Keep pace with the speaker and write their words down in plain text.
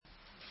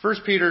1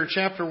 Peter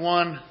chapter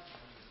 1,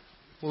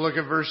 we'll look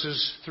at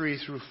verses 3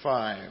 through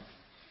 5. It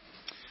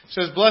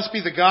says, "Blessed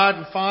be the God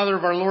and Father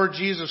of our Lord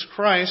Jesus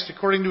Christ.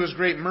 According to His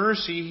great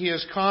mercy, He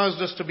has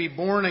caused us to be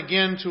born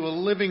again to a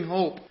living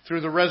hope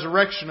through the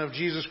resurrection of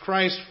Jesus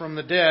Christ from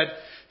the dead,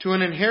 to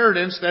an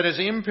inheritance that is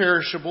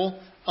imperishable,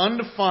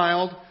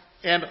 undefiled,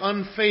 and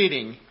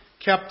unfading,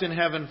 kept in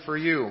heaven for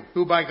you,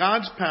 who by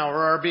God's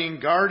power are being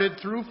guarded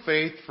through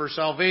faith for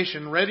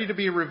salvation, ready to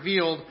be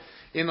revealed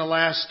in the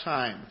last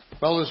time."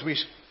 Well, as we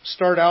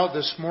start out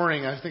this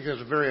morning, I think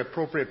it's a very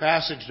appropriate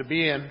passage to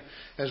be in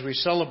as we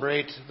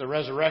celebrate the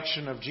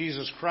resurrection of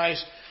Jesus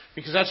Christ,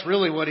 because that's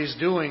really what He's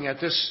doing at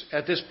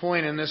this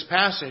point in this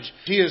passage.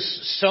 He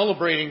is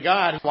celebrating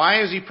God.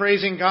 Why is He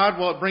praising God?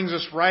 Well, it brings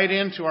us right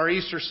into our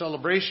Easter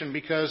celebration,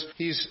 because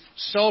He's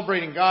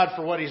celebrating God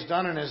for what He's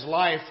done in His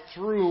life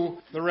through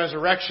the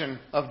resurrection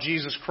of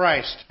Jesus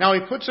Christ. Now, He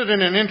puts it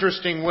in an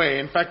interesting way.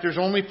 In fact, there's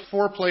only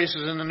 4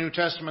 places in the New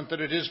Testament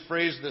that it is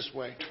phrased this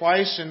way.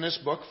 Twice in this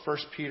book, 1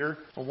 Peter,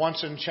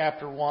 once in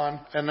chapter 1,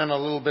 and then a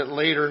little bit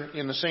later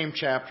in the same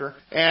chapter,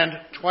 and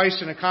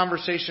twice in a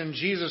conversation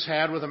Jesus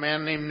had with a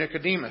man named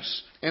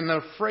Nicodemus. And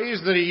the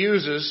phrase that he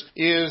uses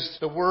is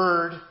the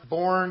word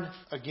born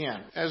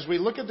again. As we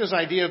look at this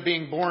idea of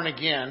being born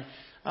again,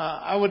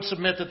 I would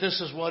submit that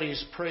this is what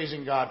he's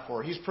praising God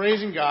for. He's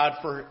praising God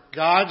for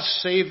God's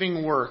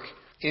saving work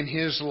in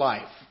his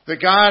life.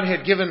 That God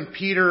had given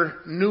Peter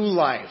new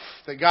life.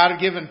 That God had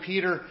given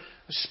Peter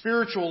a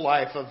spiritual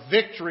life, a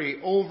victory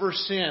over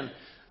sin,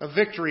 a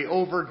victory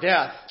over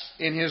death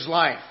in his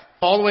life.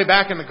 All the way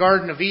back in the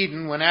Garden of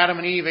Eden, when Adam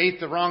and Eve ate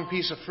the wrong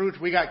piece of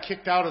fruit, we got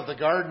kicked out of the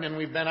garden, and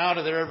we've been out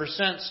of there ever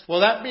since. Well,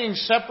 that being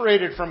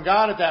separated from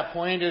God at that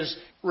point is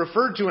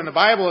referred to in the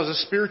Bible as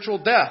a spiritual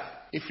death.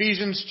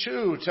 Ephesians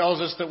 2 tells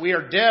us that we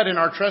are dead in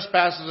our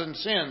trespasses and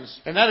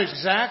sins. And that is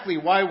exactly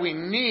why we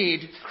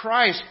need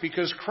Christ,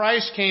 because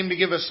Christ came to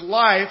give us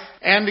life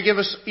and to give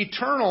us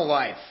eternal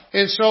life.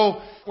 And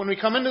so, when we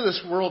come into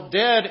this world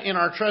dead in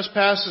our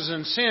trespasses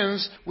and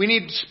sins, we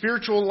need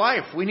spiritual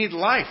life. We need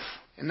life.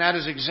 And that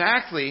is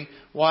exactly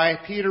why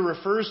Peter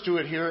refers to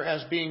it here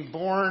as being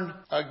born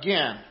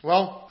again.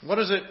 Well, what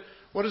does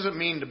it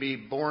mean to be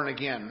born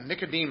again?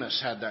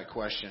 Nicodemus had that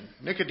question.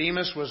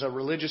 Nicodemus was a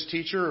religious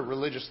teacher, a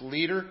religious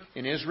leader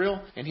in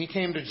Israel, and he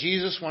came to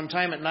Jesus one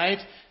time at night,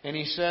 and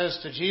he says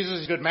to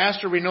Jesus, "Good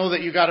Master, we know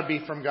that you got to be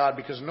from God,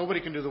 because nobody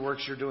can do the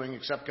works you're doing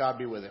except God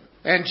be with him."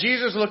 And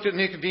Jesus looked at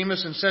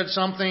Nicodemus and said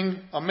something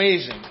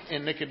amazing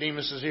in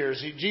Nicodemus' ears.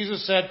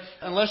 Jesus said,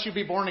 "Unless you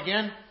be born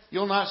again,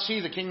 you'll not see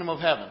the kingdom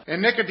of heaven."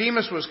 And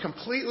Nicodemus was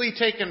completely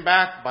taken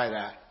back by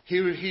that.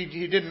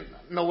 He didn't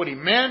know what he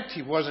meant.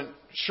 He wasn't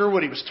sure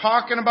what he was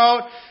talking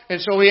about.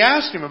 And so he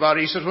asked him about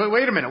it. He says,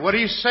 wait a minute, what are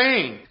you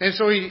saying? And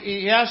so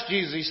he asked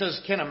Jesus, he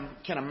says, can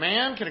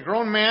a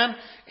grown man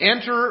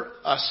enter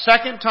a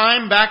second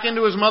time back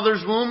into his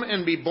mother's womb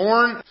and be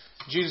born?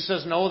 Jesus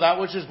says, no, that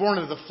which is born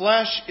of the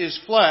flesh is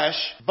flesh,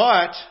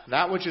 but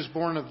that which is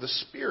born of the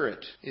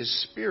Spirit is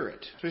spirit.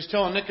 So he's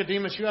telling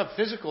Nicodemus, you have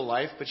physical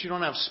life, but you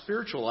don't have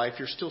spiritual life.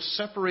 You're still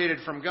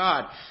separated from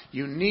God.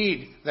 You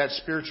need that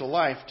spiritual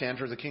life to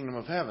enter the kingdom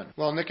of heaven.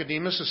 Well,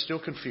 Nicodemus is still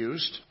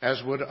confused,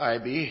 as would I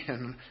be,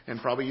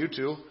 and probably you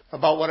too,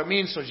 about what it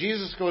means. So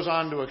Jesus goes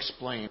on to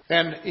explain.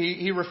 And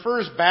he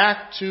refers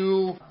back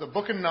to the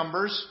book of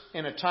Numbers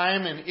in a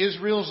time in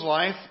Israel's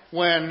life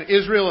when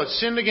Israel had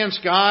sinned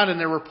against God and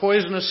there were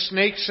poisonous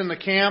snakes in the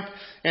camp,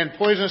 and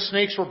poisonous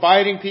snakes were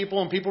biting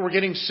people, and people were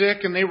getting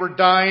sick and they were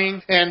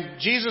dying. And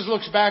Jesus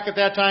looks back at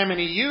that time and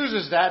he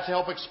uses that to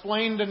help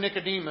explain to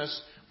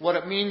Nicodemus what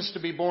it means to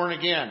be born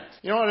again.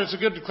 You know what? It's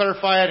good to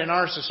clarify it in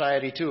our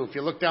society too. If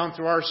you look down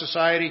through our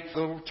society,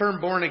 the term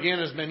born again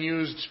has been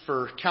used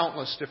for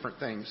countless different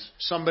things.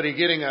 Somebody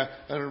getting a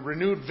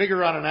renewed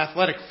vigor on an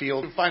athletic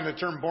field, you find the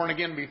term born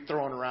again be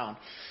thrown around.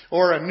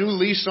 Or a new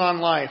lease on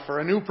life, or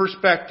a new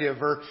perspective,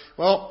 or,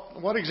 well,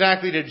 what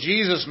exactly did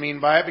Jesus mean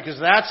by it? Because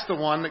that's the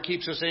one that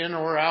keeps us in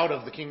or out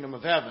of the kingdom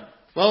of heaven.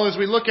 Well, as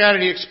we look at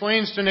it, he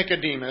explains to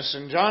Nicodemus,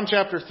 in John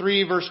chapter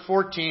 3, verse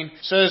 14,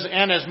 says,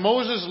 "And as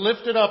Moses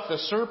lifted up the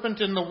serpent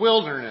in the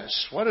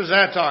wilderness." What is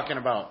that talking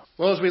about?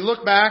 Well, as we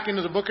look back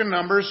into the book of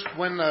Numbers,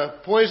 when the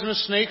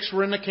poisonous snakes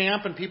were in the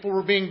camp and people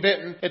were being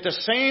bitten, at the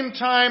same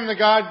time that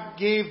God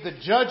gave the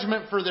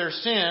judgment for their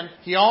sin,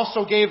 He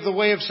also gave the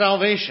way of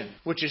salvation,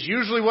 which is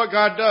usually what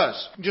God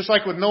does. Just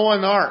like with Noah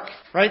and the ark,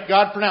 right?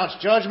 God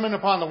pronounced judgment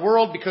upon the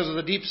world because of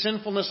the deep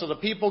sinfulness of the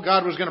people.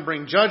 God was going to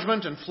bring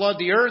judgment and flood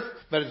the earth,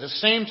 but at the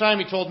same time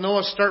He told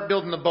Noah, start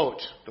building the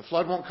boat. The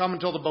flood won't come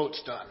until the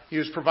boat's done. He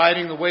was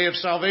providing the way of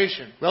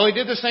salvation. Well, He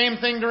did the same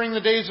thing during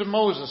the days of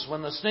Moses.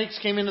 When the snakes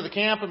came into the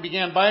camp and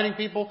began biting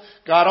people,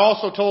 God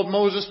also told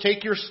Moses,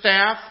 take your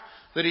staff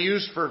that He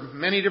used for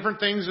many different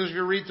things as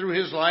you read through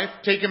his life.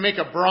 Take and make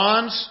a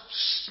bronze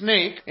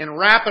snake and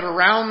wrap it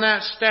around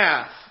that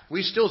staff.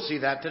 We still see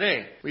that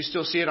today. We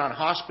still see it on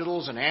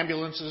hospitals and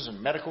ambulances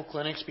and medical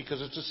clinics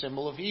because it's a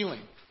symbol of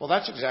healing. Well,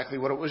 that's exactly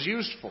what it was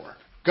used for.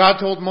 God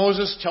told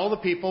Moses, tell the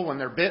people when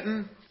they're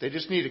bitten, they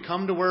just need to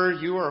come to where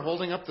you are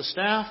holding up the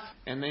staff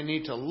and they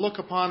need to look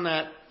upon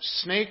that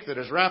snake that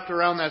is wrapped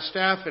around that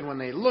staff, and when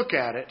they look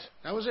at it,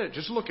 that was it,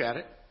 just look at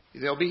it,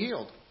 they'll be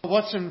healed.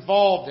 What's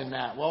involved in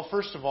that? Well,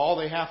 first of all,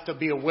 they have to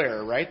be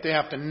aware, right? They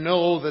have to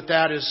know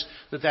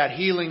that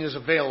healing is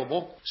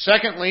available.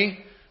 Secondly,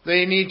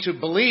 they need to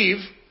believe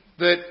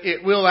that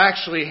it will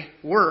actually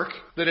work,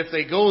 that if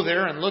they go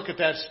there and look at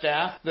that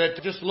staff,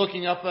 that just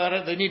looking up at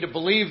it, they need to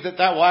believe that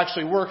will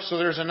actually work. So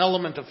there's an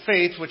element of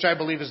faith, which I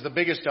believe is the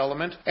biggest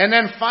element. And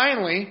then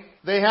finally,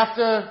 they have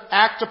to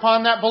act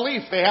upon that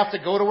belief. They have to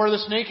go to where the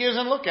snake is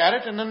and look at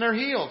it, and then they're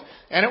healed.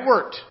 And it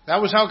worked.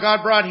 That was how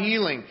God brought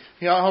healing,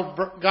 how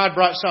God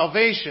brought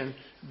salvation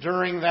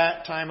during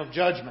that time of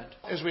judgment.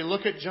 As we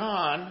look at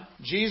John,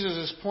 Jesus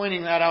is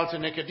pointing that out to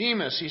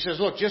Nicodemus. He says,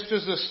 look, just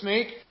as the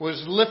snake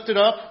was lifted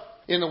up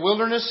in the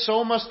wilderness,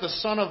 so must the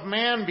Son of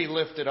Man be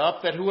lifted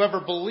up, that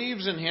whoever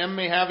believes in Him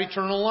may have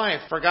eternal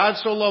life. For God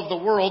so loved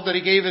the world that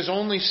He gave His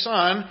only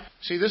Son.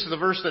 See, this is the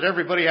verse that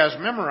everybody has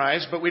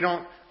memorized, but we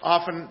don't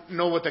often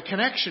know what the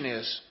connection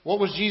is. What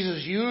was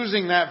Jesus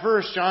using that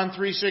verse, John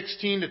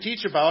 3:16, to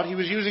teach about? He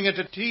was using it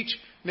to teach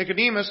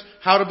Nicodemus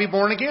how to be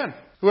born again.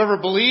 Whoever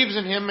believes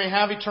in Him may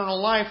have eternal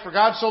life. For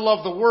God so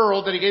loved the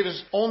world that He gave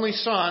His only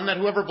Son, that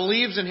whoever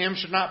believes in Him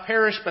should not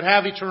perish but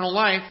have eternal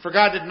life. For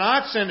God did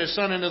not send His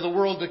Son into the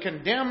world to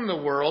condemn the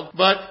world,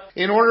 but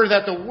in order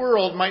that the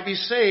world might be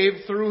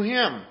saved through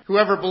Him.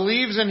 Whoever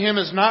believes in Him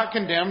is not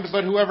condemned,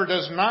 but whoever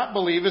does not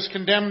believe is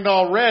condemned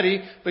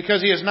already,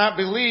 because he has not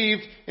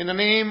believed in the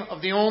name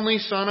of the only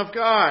Son of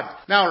God.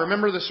 Now,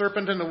 remember the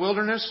serpent in the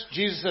wilderness?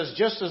 Jesus says,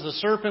 just as the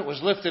serpent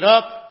was lifted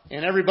up,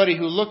 and everybody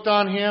who looked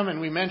on Him, and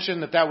we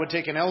mentioned that would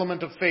take an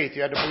element of faith.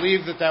 You had to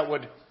believe that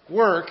would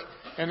work,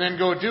 and then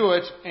go do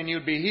it, and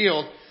you'd be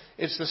healed.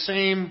 It's the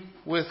same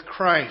with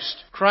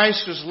Christ.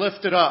 Christ is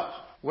lifted up.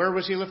 Where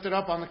was He lifted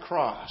up? On the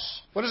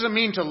cross. What does it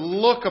mean to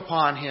look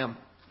upon Him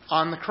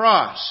on the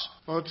cross?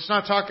 Well, it's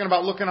not talking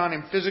about looking on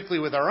Him physically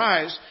with our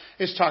eyes.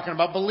 It's talking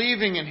about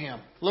believing in Him.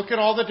 Look at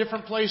all the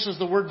different places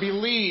the word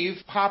believe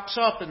pops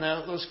up in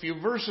those few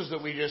verses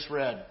that we just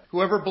read.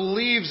 Whoever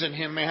believes in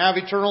Him may have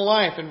eternal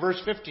life, in verse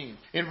 15.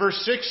 In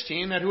verse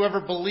 16, that whoever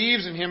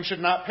believes in Him should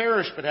not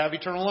perish but have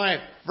eternal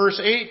life.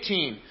 Verse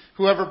 18,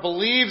 whoever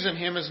believes in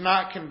Him is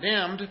not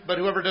condemned, but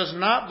whoever does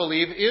not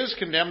believe is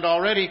condemned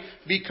already,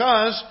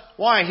 because,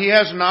 why? He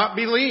has not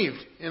believed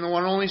in the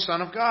one only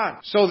Son of God.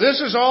 So this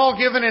is all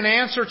given in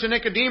answer to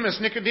Nicodemus.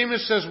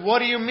 Nicodemus says, what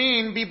do you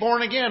mean, be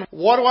born again?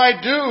 What do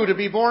I do to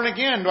be born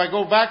again? Do I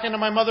go back into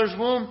my mother's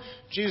womb?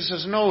 Jesus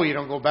says, no, you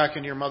don't go back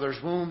into your mother's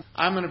womb.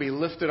 I'm going to be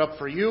lifted up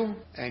for you,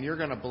 and you're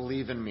going to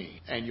believe in me,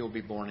 and you'll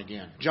be born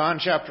again. John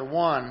chapter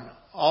 1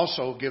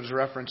 also gives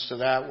reference to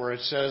that, where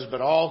it says,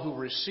 but all who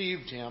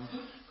received Him,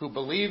 who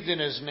believed in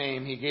His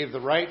name, He gave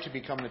the right to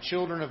become the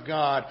children of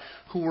God,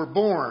 who were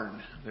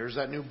born, there's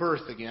that new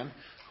birth again,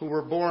 who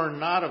were born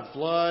not of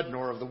blood,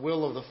 nor of the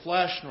will of the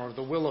flesh, nor of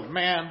the will of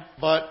man,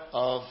 but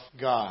of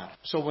God.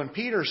 So when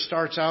Peter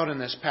starts out in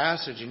this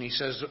passage and he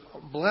says,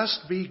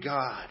 blessed be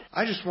God,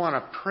 I just want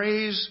to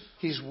praise,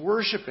 he's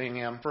worshiping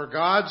Him for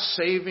God's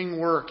saving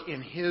work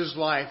in his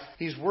life.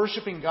 He's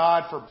worshiping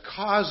God for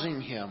causing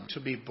him to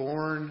be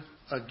born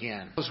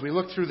again. As we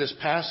look through this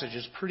passage,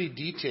 it's pretty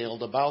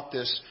detailed about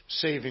this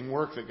saving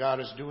work that God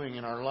is doing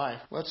in our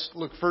life. Let's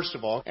look first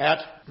of all at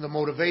the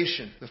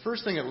motivation. The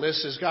first thing it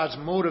lists is God's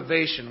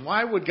motivation.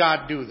 Why would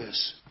God do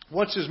this?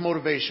 What's His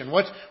motivation?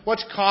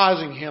 What's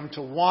causing Him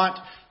to want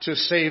to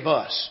save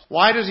us?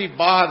 Why does He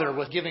bother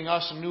with giving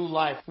us a new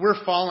life?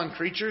 We're fallen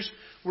creatures.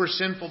 We're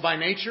sinful by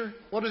nature.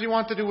 What does He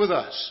want to do with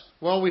us?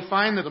 Well, we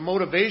find that the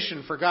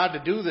motivation for God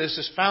to do this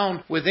is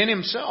found within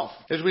Himself.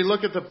 As we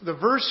look at the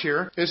verse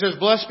here, it says,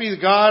 blessed be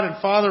the God and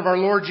Father of our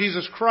Lord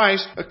Jesus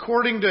Christ.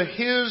 According to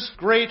His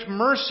great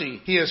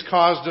mercy, He has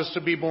caused us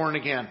to be born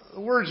again. The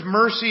words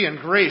mercy and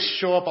grace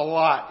show up a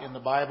lot in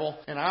the Bible,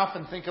 and I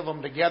often think of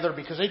them together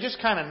because they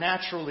just kind of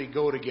naturally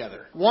go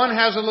together. One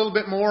has a little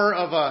bit more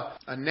of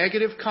a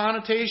negative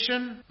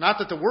connotation. Not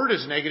that the word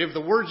is negative, the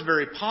word's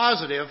very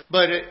positive,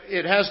 but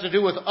it has to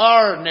do with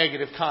our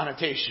negative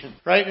connotation,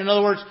 right? In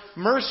other words,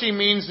 mercy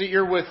means that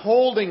you're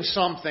withholding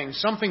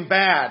something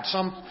bad,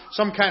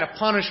 some kind of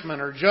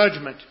punishment or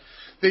judgment,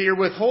 that you're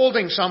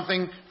withholding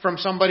something from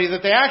somebody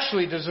that they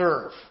actually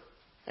deserve.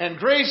 And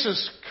grace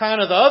is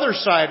kind of the other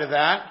side of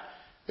that,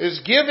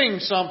 is giving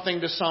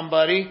something to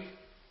somebody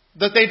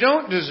that they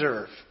don't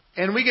deserve.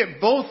 And we get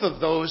both of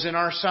those in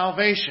our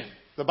salvation.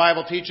 The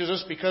Bible teaches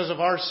us because of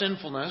our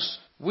sinfulness,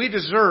 we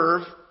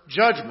deserve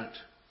judgment.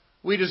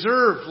 We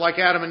deserve, like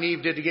Adam and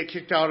Eve did, to get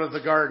kicked out of the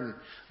garden.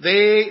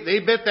 They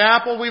bit the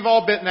apple. We've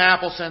all bitten the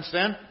apple since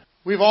then.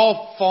 We've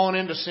all fallen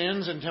into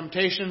sins and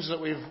temptations that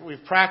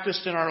we've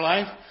practiced in our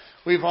life.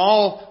 We've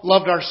all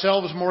loved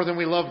ourselves more than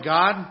we love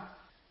God.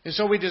 And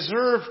so we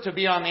deserve to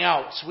be on the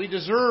outs. We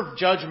deserve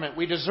judgment.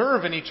 We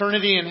deserve an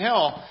eternity in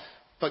hell.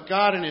 But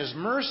God in His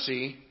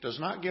mercy does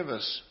not give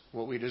us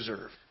what we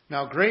deserve.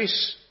 Now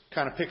grace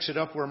kind of picks it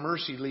up where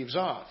mercy leaves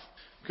off.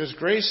 Because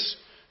grace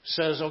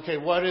says, okay,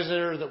 what is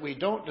there that we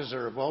don't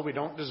deserve? Well, we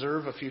don't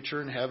deserve a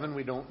future in heaven.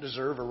 We don't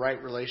deserve a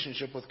right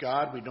relationship with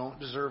God. We don't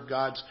deserve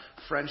God's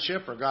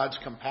friendship or God's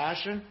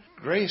compassion.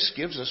 Grace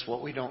gives us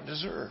what we don't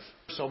deserve.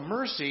 So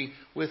mercy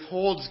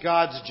withholds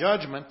God's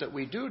judgment that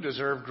we do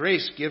deserve.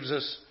 Grace gives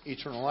us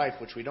eternal life,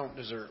 which we don't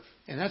deserve.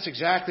 And that's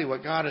exactly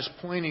what God is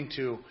pointing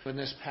to in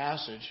this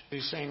passage.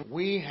 He's saying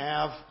we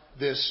have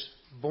this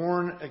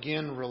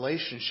born-again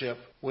relationship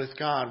with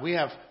God. We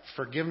have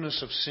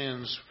forgiveness of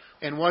sins.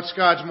 And what's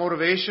God's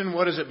motivation?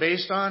 What is it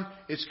based on?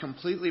 It's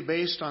completely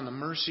based on the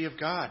mercy of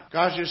God.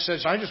 God just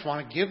says, I just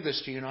want to give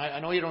this to you. I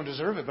know you don't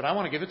deserve it, but I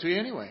want to give it to you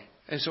anyway.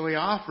 And so He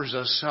offers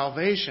us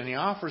salvation. He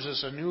offers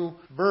us a new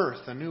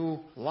birth, a new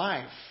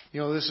life.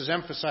 This is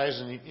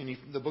emphasized in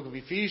the book of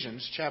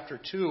Ephesians, chapter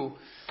 2.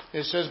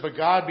 It says, but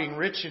God, being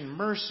rich in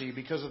mercy,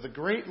 because of the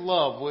great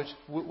love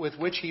with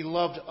which He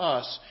loved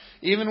us,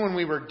 even when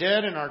we were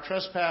dead in our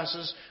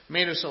trespasses,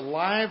 made us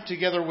alive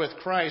together with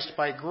Christ.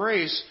 By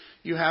grace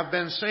you have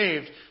been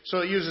saved. So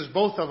it uses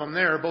both of them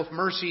there, both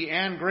mercy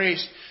and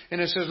grace. And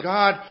it says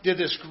God did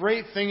this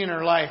great thing in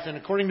our life. And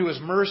according to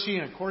His mercy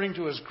and according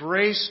to His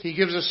grace, He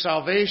gives us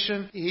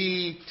salvation.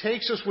 He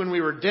takes us when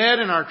we were dead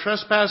in our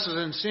trespasses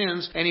and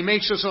sins, and He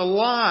makes us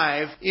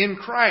alive in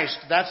Christ.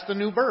 That's the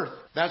new birth.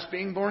 That's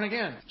being born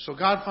again. So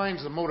God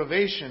finds the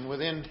motivation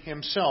within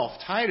Himself.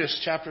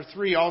 Titus chapter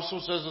 3 also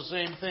says the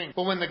same thing.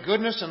 But when the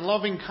goodness and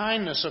loving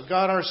kindness of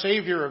God our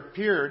Savior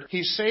appeared,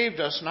 He saved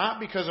us not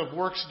because of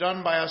works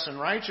done by us in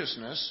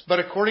righteousness, but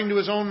according to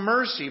His own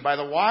mercy, by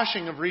the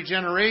washing of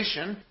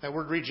regeneration. That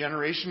word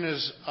regeneration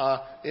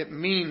it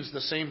means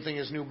the same thing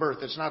as new birth.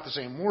 It's not the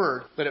same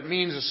word, but it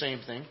means the same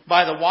thing.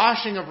 By the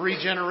washing of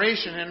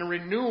regeneration and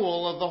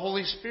renewal of the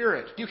Holy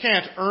Spirit. You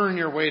can't earn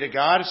your way to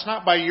God. It's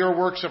not by your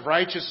works of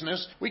righteousness.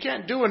 We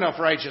can't do enough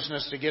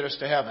righteousness to get us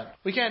to heaven.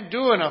 We can't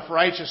do enough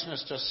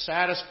righteousness to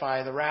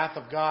satisfy the wrath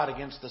of God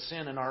against the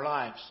sin in our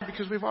lives,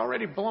 because we've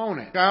already blown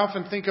it. I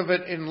often think of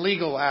it in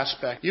legal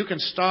aspect. You can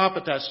stop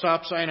at that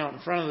stop sign out in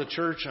front of the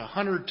church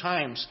 100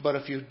 times, but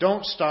if you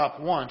don't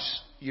stop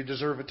once, you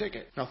deserve a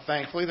ticket. Now,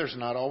 thankfully, there's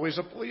not always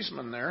a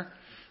policeman there,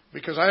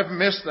 because I've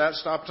missed that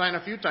stop sign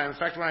a few times. In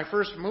fact, when I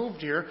first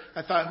moved here,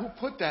 I thought, who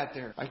put that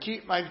there? I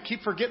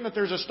keep forgetting that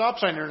there's a stop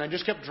sign there, and I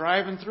just kept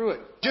driving through it.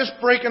 Just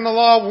breaking the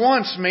law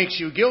once makes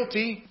you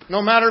guilty.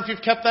 No matter if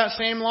you've kept that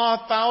same law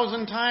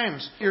 1,000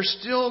 times, you're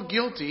still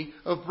guilty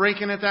of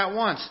breaking it that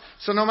once.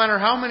 So no matter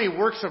how many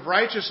works of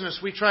righteousness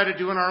we try to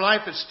do in our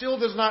life, it still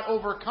does not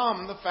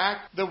overcome the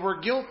fact that we're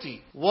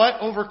guilty.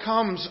 What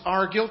overcomes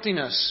our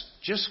guiltiness?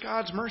 Just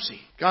God's mercy.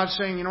 God's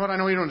saying, you know what, I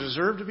know you don't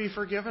deserve to be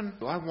forgiven.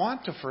 I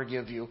want to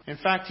forgive you. In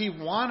fact, He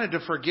wanted to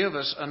forgive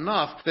us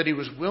enough that He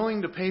was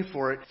willing to pay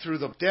for it through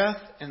the death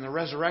and the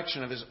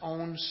resurrection of His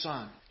own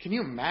Son. Can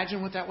you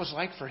imagine what that was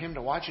like for Him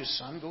to watch His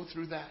Son go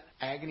through that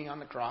agony on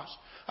the cross?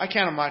 I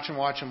can't imagine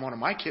watching one of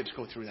my kids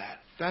go through that.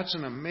 That's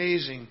an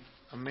amazing,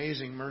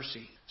 amazing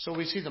mercy. So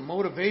we see the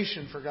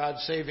motivation for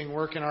God's saving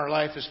work in our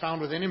life is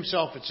found within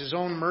Himself. It's His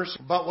own mercy.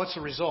 But what's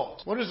the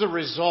result? What is the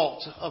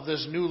result of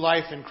this new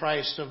life in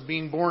Christ, of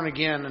being born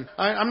again? And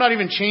I'm not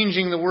even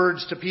changing the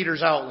words to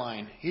Peter's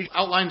outline. He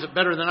outlines it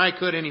better than I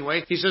could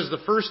anyway. He says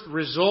the first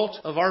result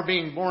of our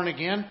being born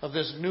again, of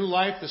this new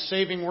life, the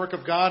saving work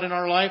of God in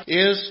our life,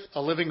 is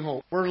a living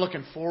hope. We're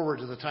looking forward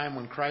to the time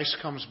when Christ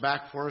comes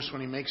back for us, when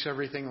He makes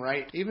everything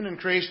right. Even in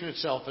creation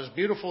itself, as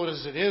beautiful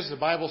as it is, the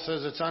Bible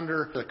says it's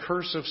under the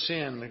curse of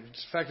sin. In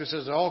fact, it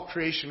says all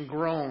creation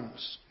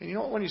groans. And you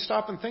know what? When you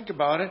stop and think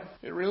about it,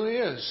 it really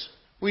is.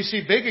 We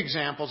see big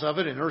examples of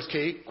it in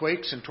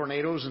earthquakes and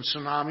tornadoes and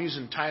tsunamis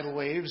and tidal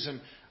waves and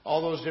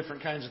all those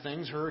different kinds of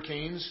things,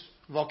 hurricanes,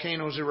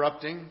 volcanoes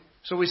erupting.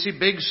 So we see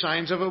big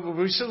signs of it, but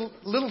we see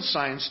little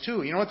signs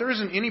too. You know what? There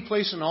isn't any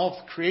place in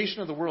all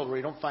creation of the world where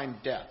you don't find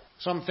death.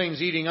 Some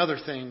things eating other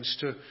things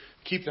to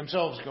keep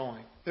themselves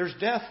going. There's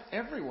death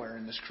everywhere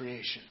in this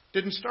creation.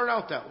 Didn't start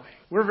out that way.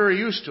 We're very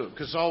used to it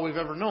because it's all we've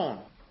ever known.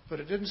 But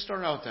it didn't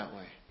start out that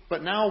way.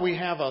 But now we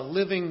have a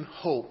living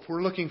hope.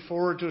 We're looking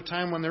forward to a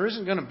time when there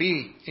isn't going to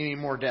be any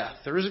more death.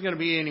 There isn't going to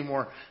be any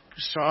more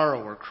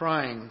sorrow or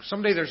crying.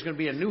 Someday there's going to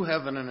be a new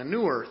heaven and a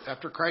new earth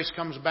after Christ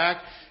comes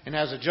back and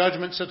has a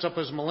judgment, sets up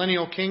His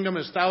millennial kingdom,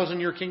 His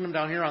 1,000-year kingdom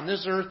down here on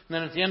this earth. And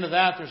then at the end of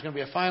that, there's going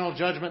to be a final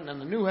judgment and then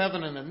the new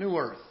heaven and the new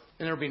earth.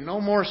 And there'll be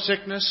no more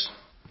sickness.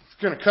 It's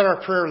going to cut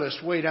our prayer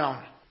list way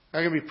down.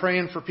 I'm going to be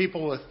praying for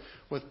people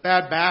with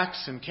bad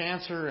backs and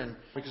cancer, and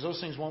because those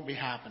things won't be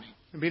happening.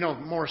 There'll be no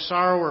more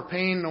sorrow or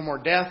pain, no more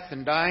death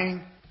and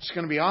dying. It's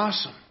going to be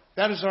awesome.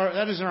 That is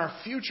in our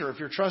future if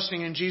you're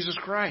trusting in Jesus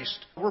Christ.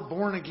 We're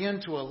born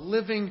again to a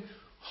living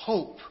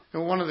hope.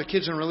 And one of the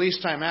kids in release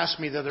time asked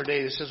me the other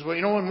day, he says, well,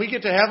 you know, when we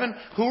get to heaven,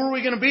 who are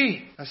we going to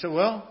be? I said,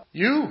 well,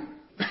 you.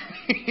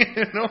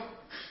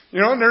 You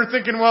know, and they're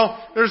thinking,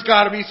 well, there's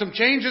got to be some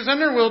changes, and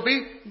there will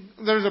be.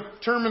 There's a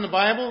term in the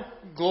Bible,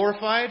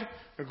 glorified,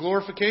 or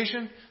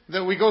glorification,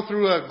 that we go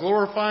through a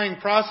glorifying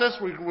process.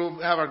 We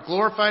will have our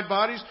glorified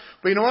bodies.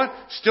 But you know what?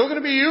 Still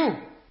going to be you.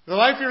 The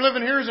life you're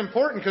living here is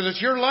important because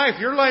it's your life.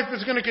 Your life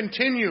is going to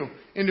continue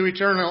into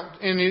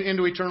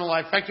eternal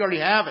life. In fact, you already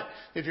have it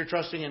if you're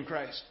trusting in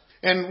Christ.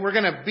 And we're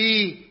going to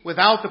be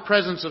without the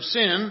presence of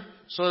sin,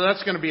 so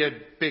that's going to be a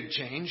big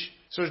change.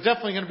 So there's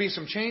definitely going to be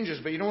some changes,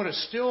 but you know what?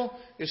 It's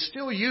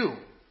still you.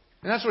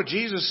 And that's what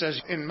Jesus says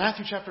in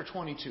Matthew chapter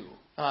 22.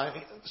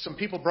 Some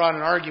people brought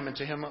an argument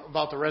to him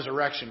about the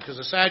resurrection, because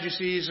the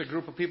Sadducees, a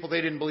group of people,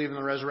 they didn't believe in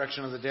the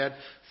resurrection of the dead.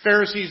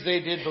 Pharisees, they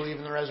did believe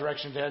in the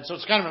resurrection of the dead. So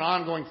it's kind of an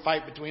ongoing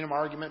fight between them,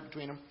 argument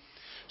between them.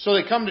 So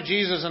they come to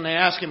Jesus and they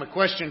ask him a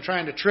question,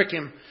 trying to trick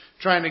him,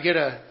 trying to get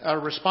a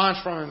response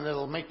from him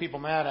that'll make people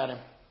mad at him.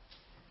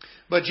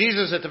 But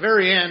Jesus, at the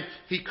very end,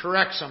 he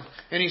corrects them.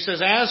 And he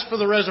says, as for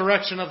the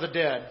resurrection of the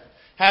dead,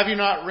 have you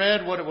not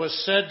read what it was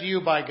said to you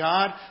by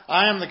God?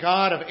 I am the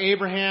God of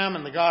Abraham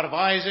and the God of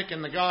Isaac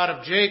and the God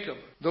of Jacob.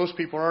 Those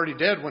people are already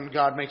dead when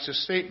God makes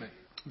this statement.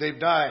 They've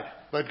died.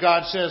 But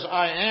God says,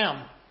 I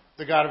am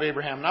the God of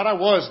Abraham. Not I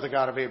was the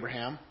God of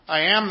Abraham.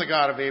 I am the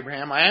God of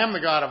Abraham. I am the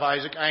God of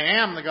Isaac. I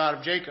am the God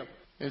of Jacob.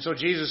 And so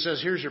Jesus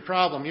says, here's your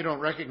problem. You don't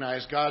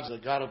recognize God's the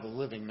God of the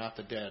living, not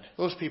the dead.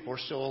 Those people are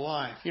still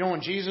alive. You know,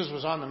 when Jesus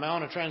was on the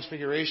Mount of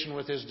Transfiguration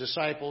with his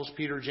disciples,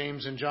 Peter,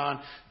 James, and John,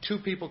 2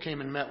 people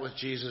came and met with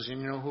Jesus. And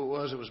you know who it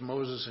was? It was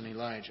Moses and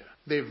Elijah.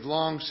 They've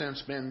long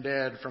since been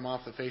dead from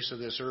off the face of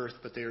this earth,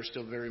 but they are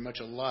still very much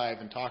alive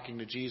and talking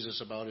to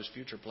Jesus about his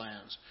future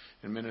plans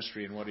and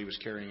ministry and what he was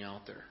carrying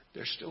out there.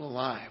 They're still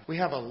alive. We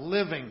have a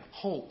living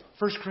hope.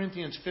 1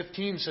 Corinthians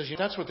 15 says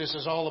that's what this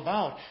is all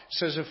about. It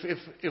says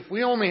if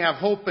we only have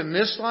hope in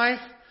this life,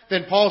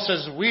 then Paul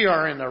says we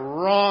are in the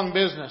wrong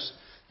business,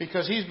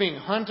 because he's being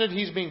hunted,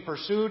 he's being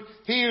pursued.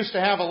 He used to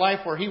have a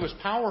life where he was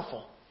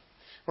powerful,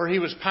 where he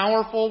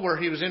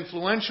was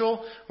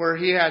influential, where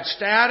he had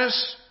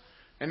status,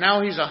 and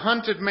now he's a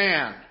hunted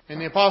man. And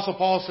the Apostle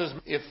Paul says,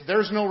 if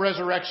there's no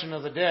resurrection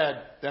of the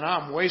dead, then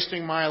I'm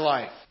wasting my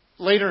life.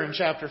 Later in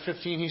chapter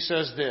 15 he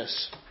says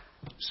this,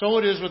 so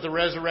it is with the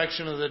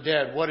resurrection of the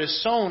dead. What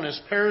is sown is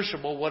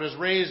perishable. What is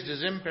raised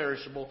is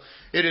imperishable.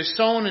 It is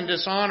sown in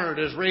dishonor.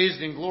 It is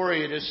raised in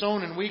glory. It is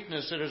sown in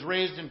weakness. It is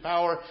raised in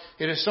power.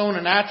 It is sown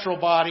a natural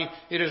body.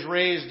 It is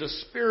raised a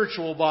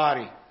spiritual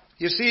body.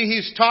 You see,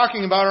 he's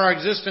talking about our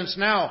existence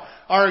now.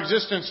 Our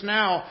existence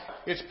now,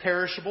 it's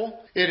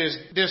perishable. It is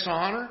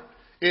dishonor.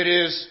 It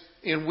is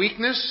in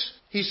weakness.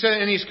 He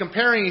said, and he's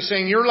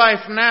saying your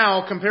life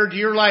now compared to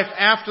your life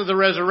after the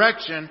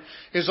resurrection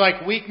is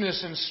like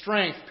weakness and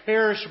strength,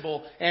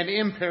 perishable and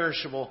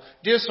imperishable,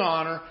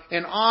 dishonor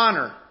and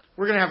honor.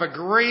 We're going to have a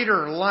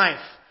greater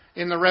life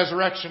in the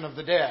resurrection of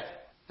the dead.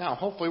 Now,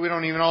 hopefully we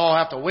don't even all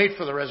have to wait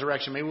for the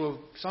resurrection. Maybe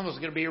some of us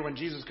are going to be here when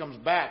Jesus comes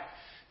back,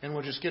 and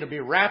we'll just get to be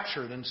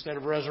raptured instead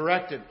of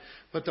resurrected.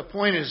 But the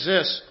point is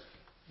this,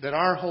 that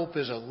our hope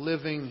is a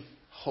living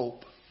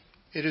hope.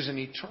 It is an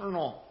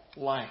eternal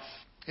life.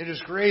 It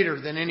is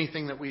greater than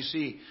anything that we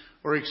see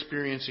or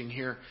experiencing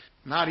here.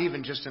 Not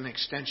even just an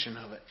extension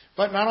of it.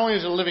 But not only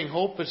is it a living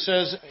hope, it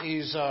says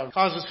He's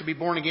caused us to be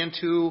born again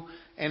to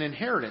an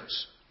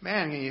inheritance.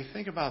 Man, can you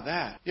think about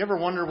that? You ever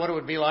wonder what it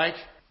would be like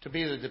to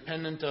be the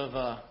dependent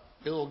of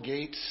Bill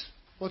Gates?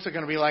 What's it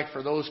going to be like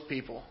for those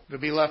people to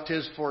be left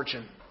his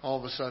fortune all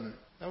of a sudden?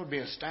 That would be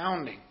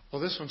astounding.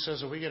 Well, this one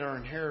says that we get our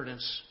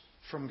inheritance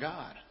from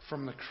God,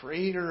 from the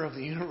Creator of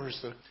the universe.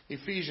 The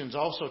Ephesians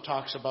also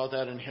talks about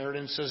that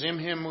inheritance. It says, in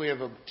Him we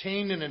have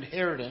obtained an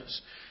inheritance,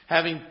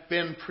 having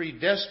been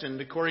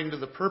predestined according to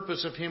the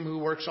purpose of Him who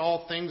works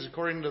all things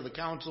according to the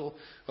counsel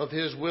of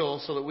His will,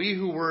 so that we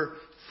who were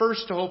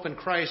first to hope in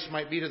Christ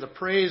might be to the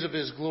praise of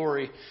His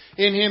glory.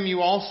 In Him you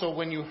also,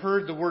 when you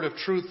heard the word of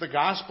truth, the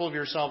gospel of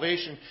your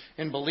salvation,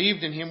 and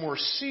believed in Him, were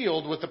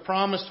sealed with the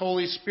promised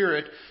Holy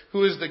Spirit,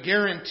 who is the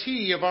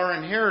guarantee of our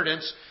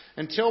inheritance,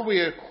 until we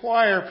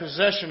acquire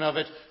possession of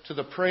it to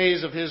the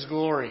praise of His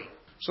glory.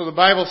 So the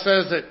Bible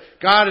says that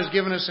God has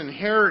given us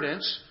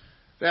inheritance,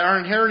 that our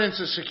inheritance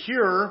is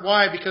secure.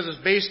 Why? Because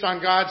it's based on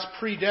God's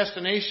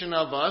predestination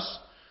of us.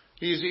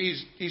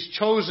 He's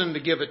chosen to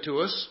give it to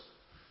us.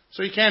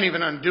 So He can't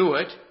even undo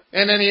it.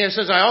 And then He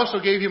says, I also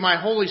gave you my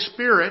Holy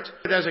Spirit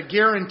as a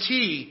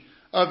guarantee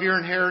of your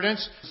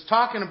inheritance. It's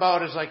talking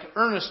about is like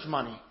earnest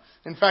money.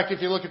 In fact,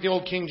 if you look at the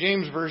old King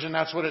James Version,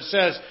 that's what it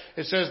says.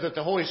 It says that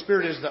the Holy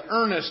Spirit is the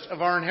earnest of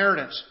our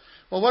inheritance.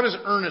 Well, what is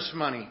earnest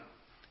money?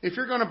 If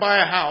you're going to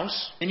buy a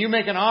house and you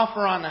make an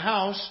offer on the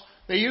house,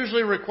 they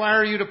usually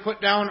require you to put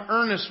down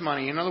earnest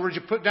money. In other words,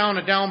 you put down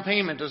a down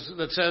payment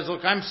that says,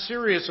 look, I'm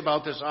serious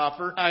about this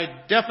offer.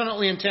 I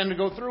definitely intend to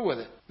go through with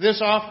it.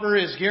 This offer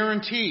is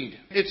guaranteed.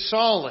 It's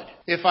solid.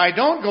 If I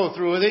don't go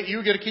through with it,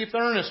 you get to keep the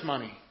earnest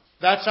money.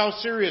 That's how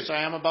serious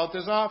I am about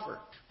this offer.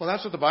 Well,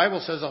 that's what the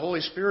Bible says the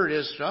Holy Spirit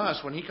is to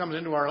us. When He comes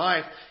into our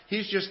life,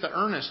 He's just the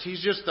earnest.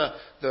 He's just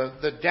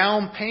the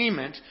down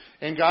payment.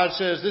 And God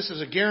says this is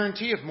a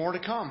guarantee of more to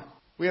come.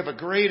 We have a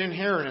great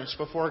inheritance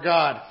before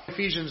God.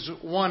 Ephesians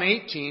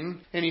 1:18,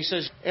 and he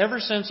says,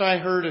 ever since I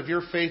heard of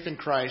your faith in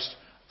Christ,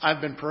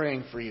 I've been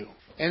praying for you.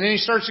 And then he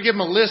starts to give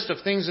them a list of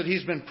things that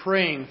he's been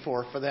praying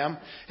for them.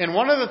 And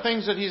one of the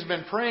things that he's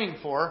been praying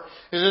for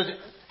is that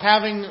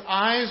having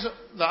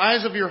the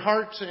eyes of your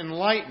hearts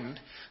enlightened,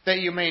 that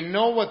you may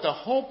know what the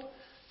hope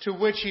to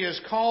which He has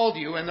called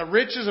you, and the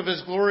riches of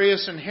His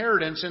glorious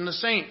inheritance in the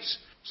saints.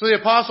 So the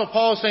Apostle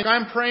Paul is saying,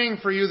 I'm praying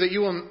for you that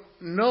you will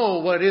know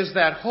what is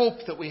that hope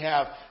that we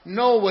have.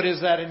 Know what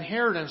is that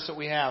inheritance that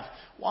we have.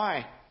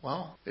 Why?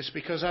 Well, it's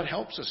because that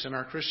helps us in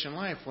our Christian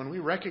life. When we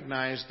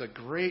recognize the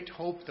great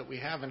hope that we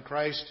have in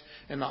Christ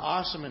and the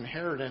awesome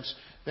inheritance,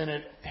 then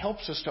it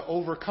helps us to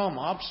overcome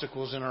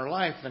obstacles in our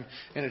life, and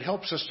it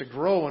helps us to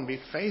grow and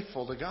be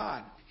faithful to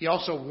God. He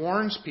also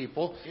warns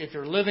people, if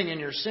you're living in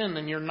your sin,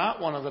 then you're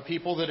not one of the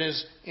people that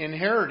is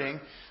inheriting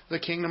the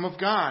kingdom of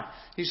God.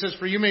 He says,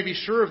 for you may be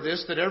sure of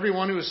this, that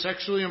everyone who is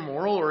sexually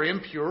immoral or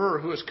impure or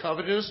who is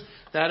covetous,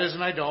 that is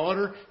an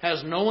idolater,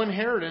 has no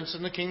inheritance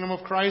in the kingdom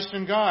of Christ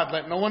and God.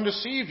 Let no one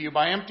deceive you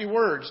by empty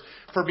words.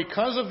 For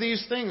because of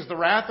these things, the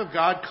wrath of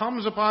God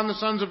comes upon the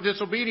sons of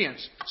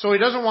disobedience. So He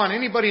doesn't want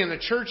anybody in the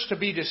church to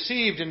be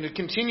deceived and to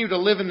continue to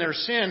live in their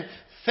sin,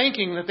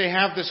 thinking that they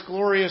have this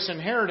glorious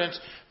inheritance,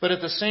 but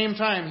at the same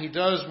time, He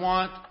does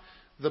want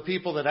the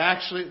people that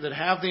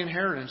have the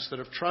inheritance, that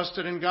have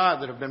trusted in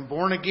God, that have been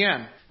born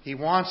again. He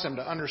wants them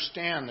to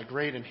understand the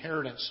great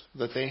inheritance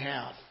that they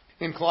have.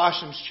 In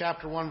Colossians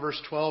chapter 1, verse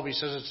 12, he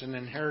says it's an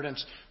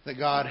inheritance that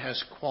God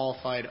has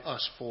qualified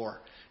us for.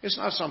 It's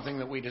not something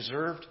that we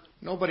deserved.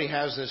 Nobody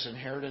has this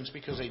inheritance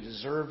because they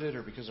deserved it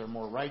or because they're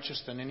more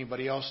righteous than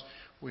anybody else.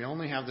 We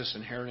only have this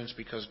inheritance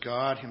because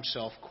God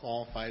Himself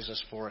qualifies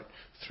us for it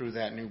through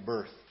that new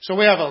birth. So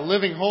we have a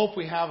living hope.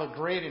 We have a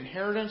great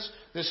inheritance.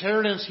 This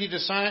inheritance He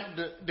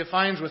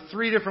defines with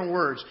 3 different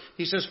words.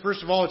 He says,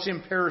 first of all, it's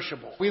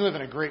imperishable. We live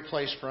in a great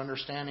place for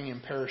understanding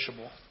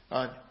imperishable.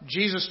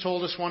 Jesus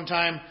told us one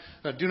time,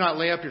 do not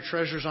lay up your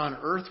treasures on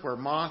earth where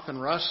moth and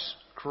rust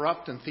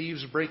corrupt and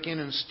thieves break in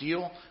and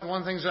steal.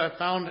 One of the things that I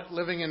found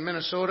living in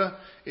Minnesota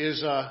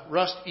is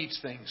rust eats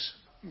things.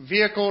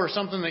 Vehicle or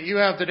something that you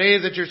have today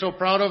that you're so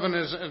proud of and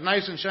is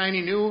nice and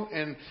shiny new,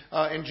 and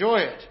enjoy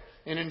it.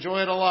 And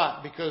enjoy it a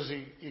lot, because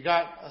you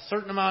got a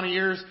certain amount of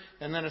years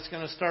and then it's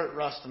going to start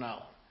rusting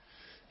out.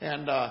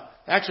 And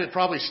actually it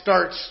probably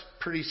starts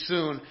pretty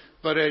soon,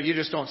 but you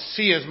just don't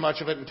see as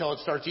much of it until it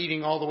starts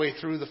eating all the way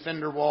through the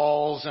fender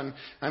walls, and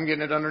I'm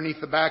getting it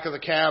underneath the back of the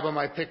cab of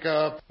my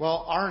pickup.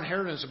 Well, our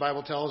inheritance, the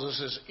Bible tells us,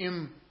 is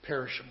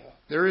imperishable.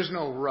 There is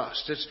no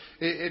rust.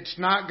 It's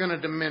not going to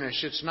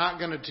diminish. It's not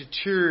going to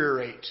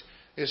deteriorate.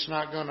 It's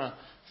not going to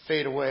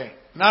fade away.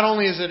 Not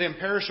only is it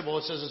imperishable,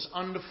 it says it's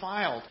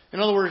undefiled. In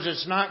other words,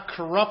 it's not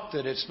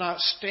corrupted. It's not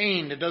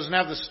stained. It doesn't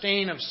have the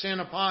stain of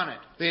sin upon it.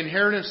 The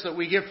inheritance that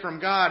we get from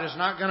God is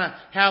not going to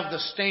have the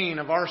stain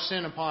of our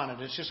sin upon it.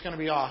 It's just going to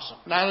be awesome.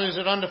 Not only is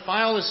it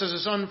undefiled, it says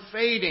it's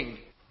unfading.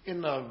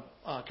 In the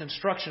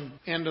construction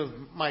end of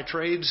my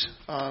trades,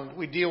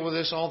 we deal with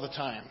this all the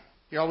time.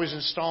 You're always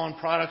installing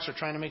products or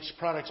trying to make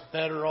products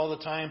better all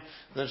the time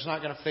that it's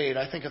not going to fade.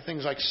 I think of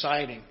things like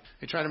siding.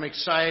 They try to make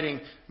siding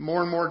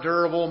more and more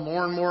durable,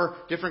 more and more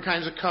different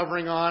kinds of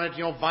covering on it.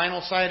 You know,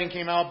 vinyl siding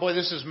came out. Boy,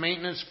 this is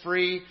maintenance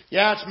free.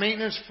 Yeah, it's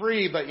maintenance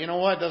free, but you know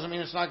what? It doesn't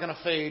mean it's not going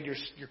to fade.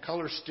 Your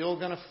color's still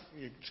going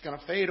to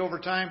fade over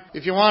time.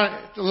 If you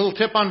want a little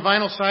tip on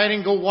vinyl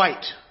siding, go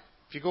white.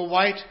 If you go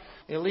white,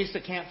 at least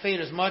it can't fade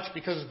as much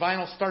because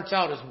vinyl starts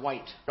out as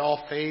white. It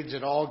all fades.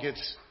 It all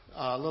gets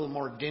a little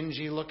more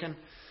dingy looking.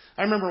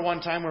 I remember one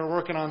time we were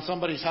working on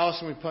somebody's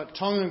house and we put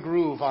tongue and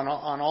groove on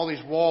all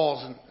these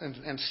walls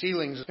and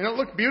ceilings, and it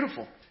looked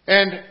beautiful.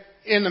 And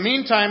in the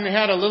meantime, they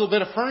had a little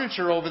bit of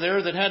furniture over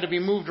there that had to be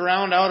moved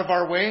around out of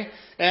our way.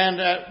 And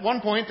at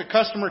one point, the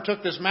customer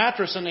took this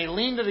mattress and they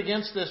leaned it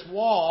against this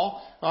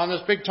wall, on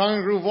this big tongue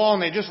and groove wall,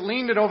 and they just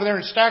leaned it over there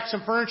and stacked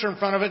some furniture in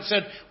front of it and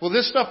said, will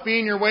this stuff be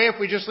in your way if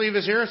we just leave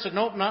this here? I said,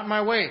 nope, not in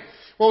my way.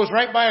 Well, it was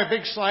right by a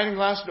big sliding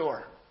glass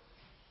door.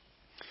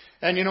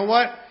 And you know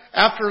what?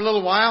 After a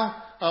little while,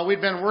 we'd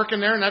been working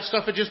there, and that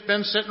stuff had just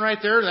been sitting right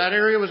there. That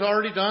area was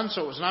already done,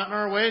 so it was not in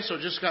our way, so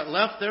it just got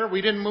left there.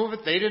 We didn't move it.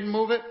 They didn't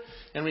move it.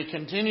 And we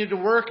continued to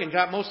work and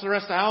got most of the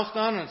rest of the house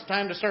done, and it's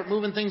time to start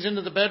moving things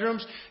into the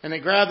bedrooms. And they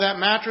grab that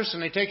mattress,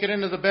 and they take it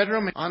into the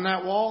bedroom. And on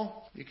that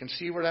wall, you can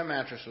see where that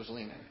mattress was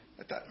leaning.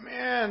 I thought,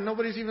 man,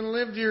 nobody's even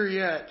lived here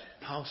yet.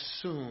 How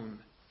soon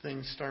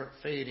things start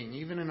fading,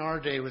 even in our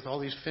day with all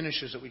these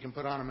finishes that we can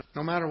put on them.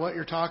 No matter what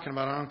you're talking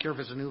about, I don't care if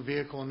it's a new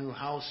vehicle, a new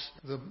house,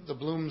 the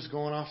blooms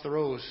going off the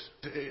rose.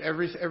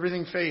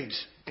 Everything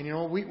fades. And you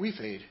know, we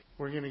fade.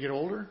 We're going to get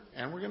older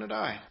and we're going to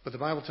die. But the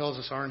Bible tells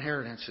us our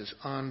inheritance is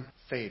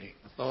unfading.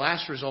 The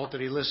last result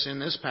that he lists in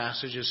this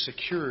passage is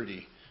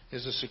security.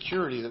 Is the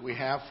security that we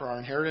have for our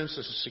inheritance.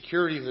 Is the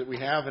security that we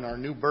have in our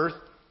new birth.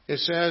 It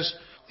says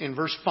in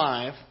verse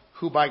 5,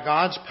 who by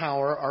God's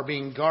power are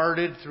being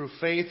guarded through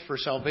faith for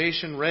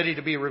salvation, ready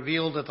to be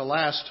revealed at the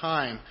last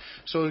time.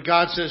 So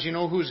God says, you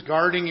know who's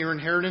guarding your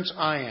inheritance?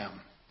 I am.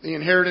 The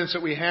inheritance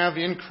that we have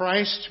in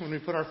Christ, when we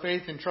put our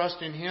faith and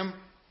trust in Him,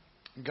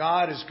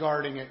 God is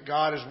guarding it.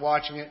 God is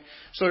watching it.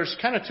 So there's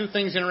kind of two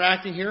things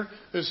interacting here.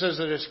 It says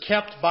that it's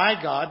kept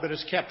by God, but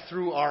it's kept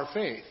through our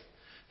faith.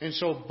 And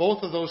so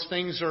both of those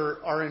things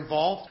are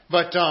involved.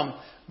 But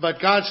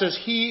God says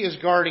He is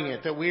guarding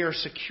it, that we are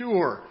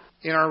secure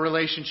in our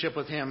relationship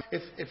with Him.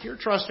 If you're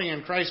trusting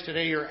in Christ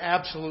today, you're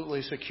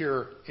absolutely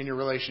secure in your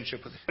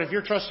relationship with Him. If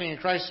you're trusting in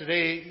Christ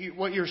today,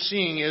 what you're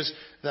seeing is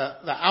the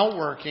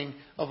outworking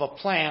of a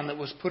plan that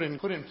was put in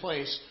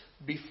place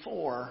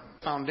before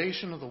the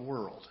foundation of the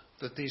world,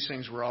 that these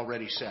things were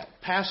already set.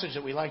 Passage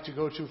that we like to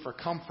go to for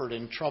comfort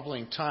in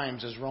troubling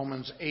times is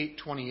Romans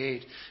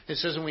 8:28. It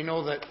says, and we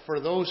know that for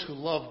those who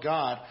love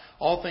God,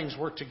 all things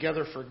work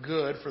together for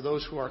good, for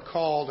those who are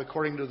called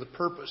according to the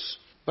purpose.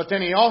 But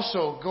then he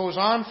also goes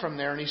on from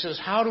there and he says,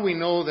 how do we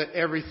know that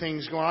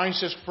everything's going on? He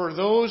says, for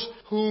those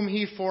whom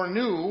He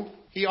foreknew,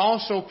 He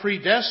also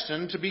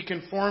predestined to be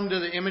conformed to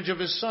the image of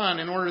His Son,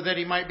 in order that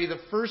He might be the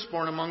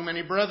firstborn among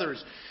many brethren.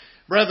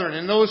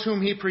 And those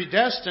whom He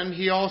predestined,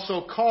 He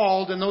also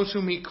called. And those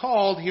whom He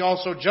called, He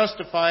also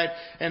justified.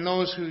 And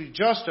those who He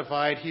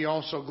justified, He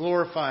also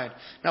glorified.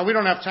 Now, we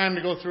don't have time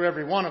to go through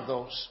every one of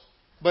those.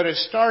 But it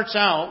starts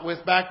out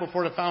with back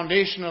before the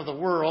foundation of the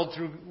world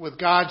with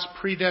God's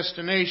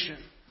predestination.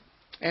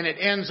 And it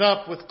ends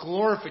up with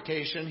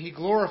glorification. He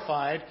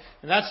glorified.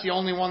 And that's the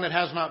only one that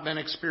has not been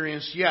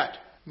experienced yet.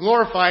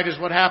 Glorified is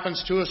what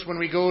happens to us when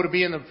we go to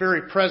be in the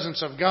very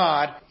presence of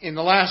God in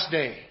the last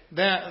day.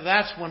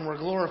 That's when we're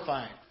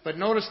glorified. But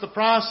notice the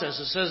process.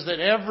 It says that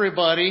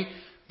everybody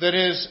that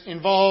is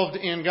involved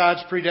in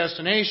God's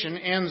predestination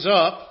ends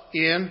up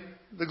in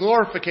the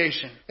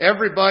glorification.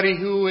 Everybody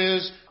who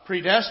is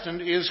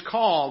predestined is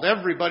called.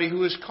 Everybody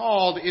who is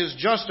called is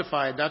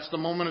justified. That's the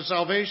moment of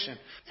salvation.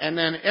 And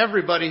then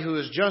everybody who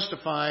is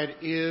justified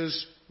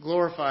is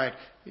glorified.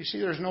 You see,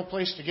 there's no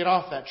place to get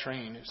off that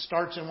train. It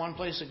starts in one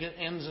place, it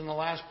ends in the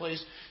last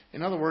place.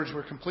 In other words,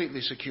 we're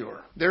completely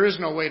secure. There is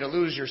no way to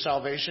lose your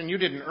salvation. You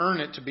didn't earn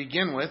it to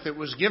begin with. It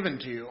was given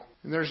to you.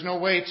 And there's no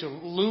way to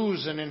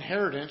lose an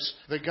inheritance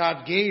that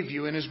God gave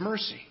you in His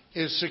mercy.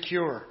 Is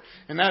secure.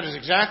 And that is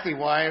exactly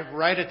why,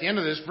 right at the end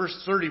of this, verse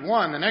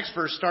 31, the next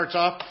verse starts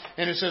off,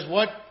 and it says,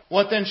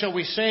 What then shall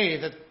we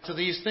say to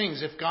these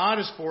things? If God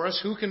is for us,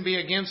 who can be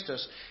against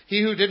us?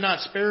 He who did not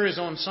spare His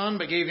own Son,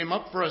 but gave Him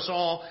up for us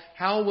all,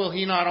 how will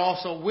He not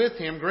also with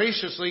Him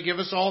graciously give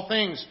us all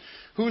things?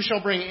 Who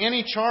shall bring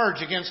any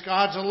charge against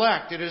God's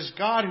elect? It is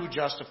God who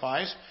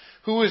justifies.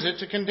 Who is it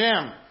to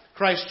condemn?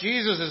 Christ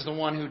Jesus is the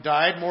one who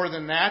died, more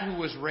than that, who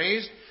was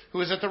raised,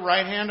 who is at the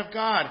right hand of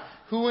God,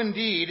 who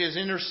indeed is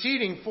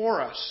interceding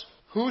for us.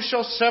 Who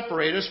shall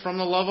separate us from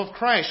the love of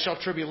Christ? Shall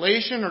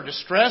tribulation or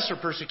distress or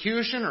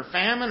persecution or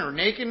famine or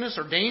nakedness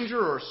or danger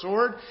or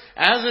sword?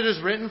 As it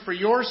is written, for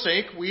your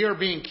sake we are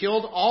being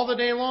killed all the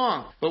day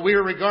long, but we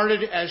are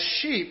regarded as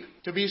sheep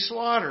to be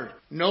slaughtered.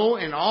 No,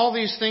 in all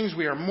these things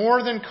we are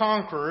more than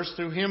conquerors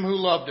through Him who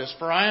loved us.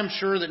 For I am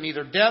sure that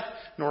neither death,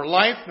 nor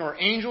life, nor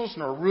angels,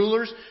 nor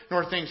rulers,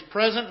 nor things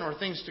present, nor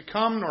things to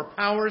come, nor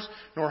powers,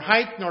 nor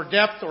height, nor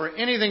depth, or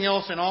anything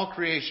else in all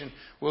creation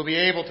will be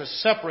able to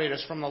separate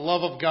us from the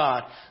love of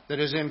God that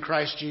is in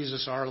Christ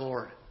Jesus our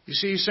Lord. You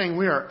see, He's saying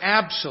we are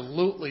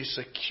absolutely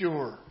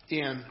secure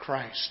in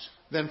Christ.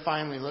 Then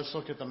finally, let's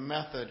look at the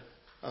method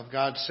of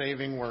God's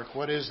saving work.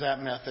 What is that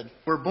method?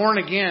 We're born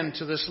again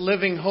to this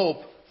living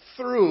hope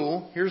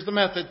through, here's the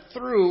method,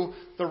 through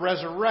the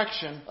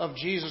resurrection of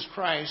Jesus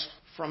Christ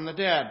from the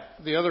dead.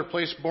 The other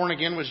place born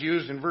again was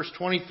used in verse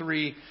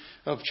 23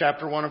 of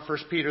chapter 1 of 1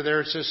 Peter.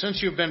 There it says,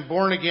 since you've been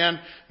born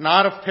again,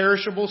 not of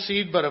perishable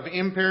seed, but of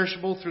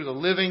imperishable, through the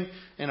living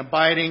and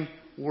abiding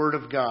Word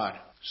of God.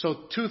 So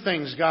two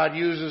things God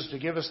uses to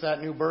give us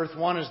that new birth.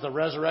 One is the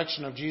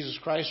resurrection of Jesus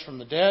Christ from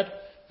the dead,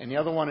 and the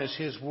other one is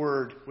His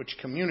Word, which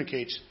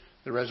communicates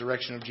the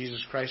resurrection of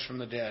Jesus Christ from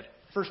the dead.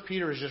 1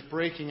 Peter is just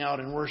breaking out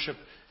in worship,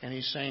 and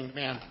he's saying,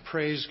 man,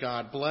 praise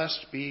God,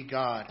 blessed be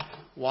God.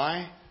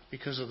 Why?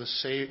 Because of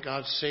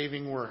God's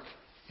saving work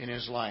in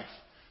his life.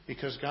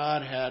 Because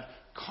God had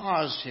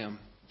caused him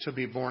to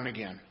be born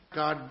again.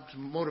 God's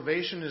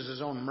motivation is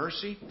His own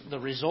mercy. The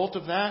result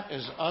of that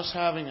is us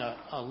having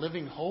a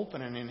living hope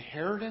and an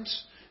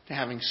inheritance, to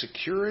having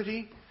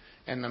security.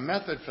 And the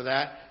method for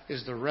that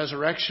is the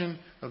resurrection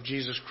of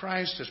Jesus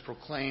Christ as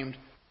proclaimed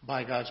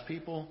by God's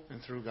people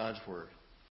and through God's Word.